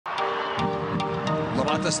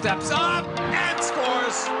Mata steps up and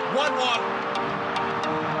scores 1-1.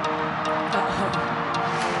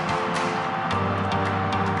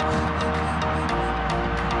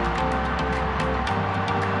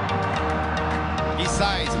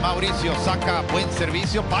 Isais, Mauricio saca buen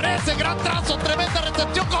servicio, parece gran trazo, tremenda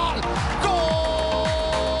recepción, gol, gol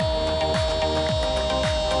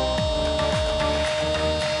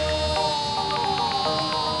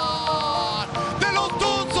de los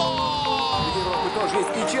Tuzos. Тоже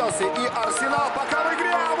есть и Челси, и Арсенал пока в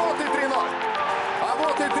игре, а вот и 3-0. А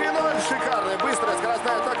вот и 3-0, шикарная, быстрая,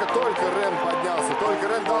 скоростная атака, только Рен поднялся, только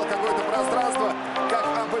Рен дал какое-то пространство, как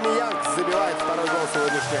Абамеянг забивает второй гол в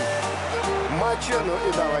сегодняшнем матче. Ну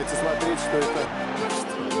и давайте смотреть, что это.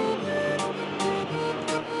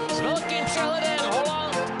 S velkým přehledem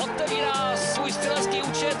Haaland otevírá svůj střelecký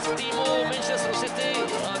účet týmu Manchester City.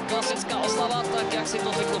 Klasická oslava, tak jak si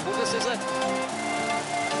to řekl v Bundeslize.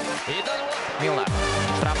 1-0. Милнер,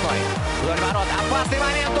 штрафной, вдоль ворот, опасный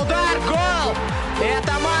момент, удар, гол!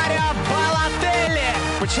 Это Марио Балотелли!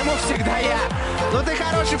 Почему всегда я? Ну ты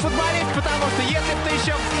хороший футболист, потому что если бы ты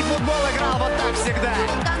еще и футбол играл вот так всегда.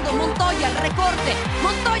 Montoya, el recorte,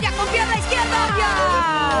 Montoya con pierna izquierda.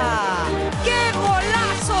 ¡Qué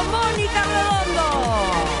golazo, Mónica Redondo!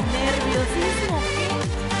 Nerviosismo.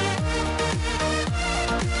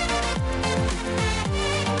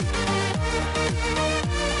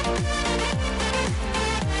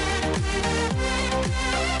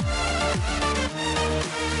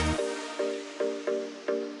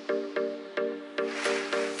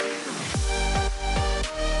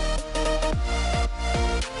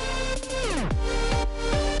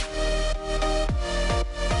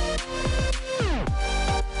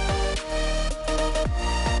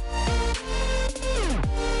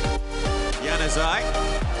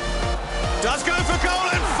 Does go for goal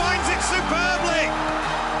and finds it superbly.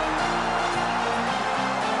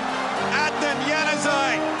 Adnan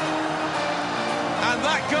Januzaj. And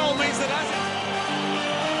that goal means that as it...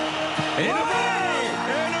 Et le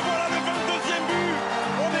voilà le 22e but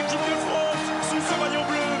en équipe de France sous ce maillot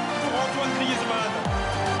bleu pour Antoine Griezmann.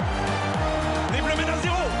 Les Bleus mènent à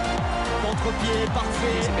 0. Contre-pied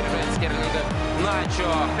parfait. Теперь Скерлинга. Начо.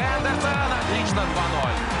 Хендерсон. Отлично 2-0.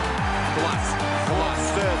 Класс. Класс.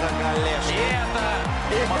 Это, конечно. И это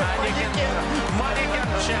Манекен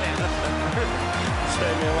челлендж.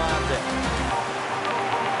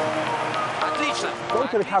 Отлично. Go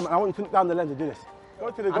to the camera. I want you to look down the lens and do this.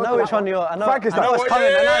 Go to the. I know which one you're. I know it's coming.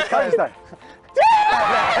 I know it's coming.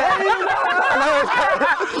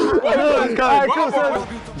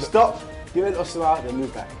 Stop. Give it a little smile, then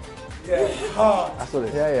move back. That's what it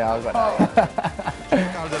is. Yeah, I've got that.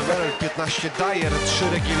 Calderweireld 15 Dyer, 3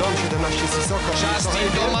 Reguilon, 17 Sissoko. Justin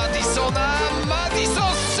do Madisona,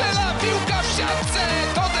 Madison strzela, piłka w siatce,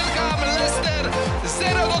 Tottenham, Leicester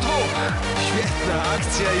 0-2. Świetna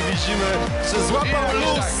akcja i widzimy, że złapał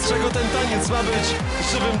luz, z czego ten taniec ma być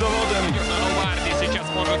żywym dowodem. Варди сейчас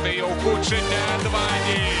может ее ухудшить до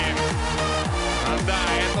 2-1. Да,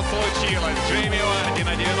 это случилось. Джейми Варди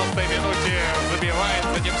на 90-й минуте забивает,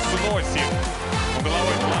 затем сносит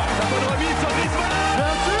угловой план.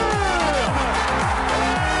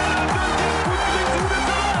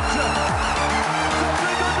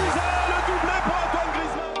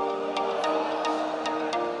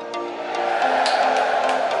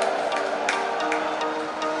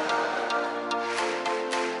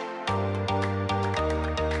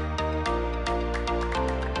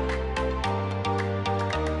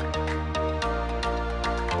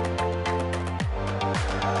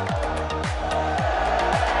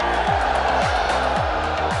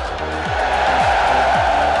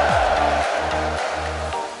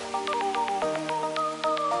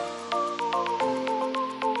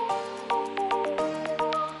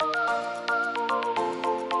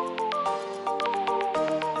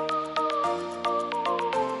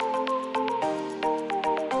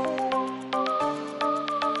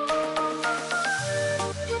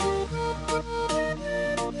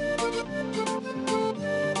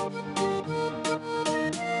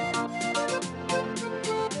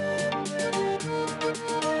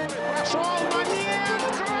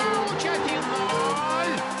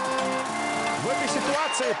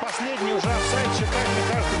 Последний уже офсайд считать, мне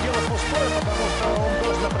кажется, дело пустое, потому что он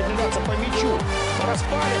должен определяться по мячу.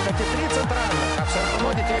 Проспали, хоть и 3 центральных, а все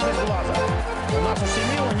равно детей без глаза. У нас у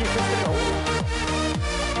 7, у них и 3.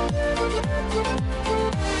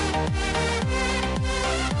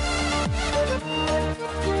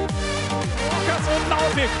 Lukas unten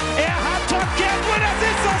aufhebt. Hat Top-Geld und das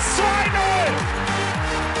ist das 2-0.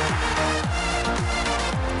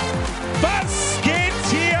 Was geht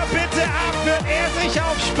hier bitte ab? Wird er sich nicht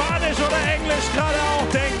auf Spanisch oder Englisch gerade auch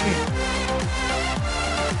denken.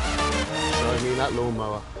 Show me that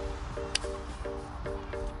lawnmower.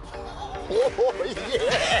 Oh,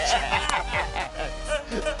 yes!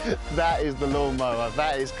 That is the lawnmower.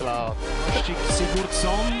 That is class.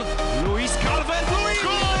 Sigurdsson, Luis Calvert-Lewin!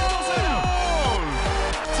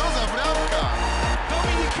 Co za bramka!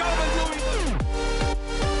 Dominik Calvert-Lewin!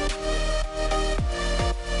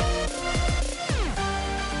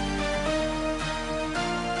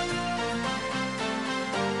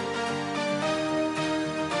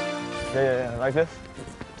 Yeah, like this.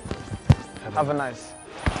 Have a nice.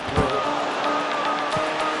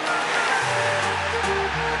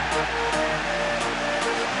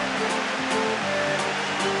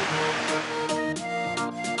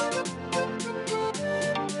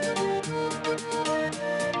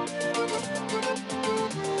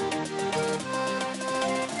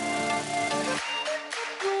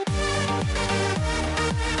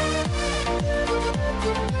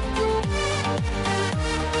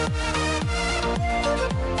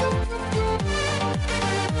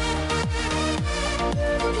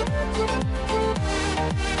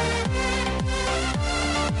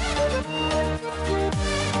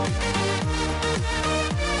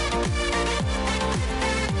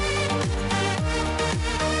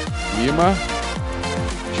 Lima.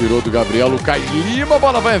 Tirou do Gabriel, Lucas Lima, a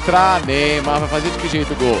bola vai entrar. Neymar vai fazer de que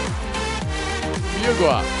jeito o gol? Amigo,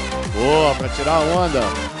 ó. Boa, pra tirar a onda.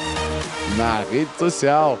 Na rede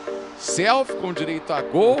social. Selfie com direito a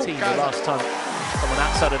gol. Last time someone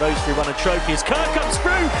outside of those three won a trophy as Kerr comes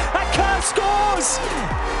through and Kerr scores!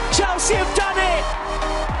 Chelsea have done it!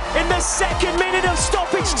 In the second minute of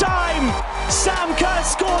stoppage time, Sam Kerr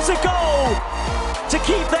scores a goal to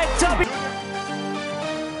keep their W.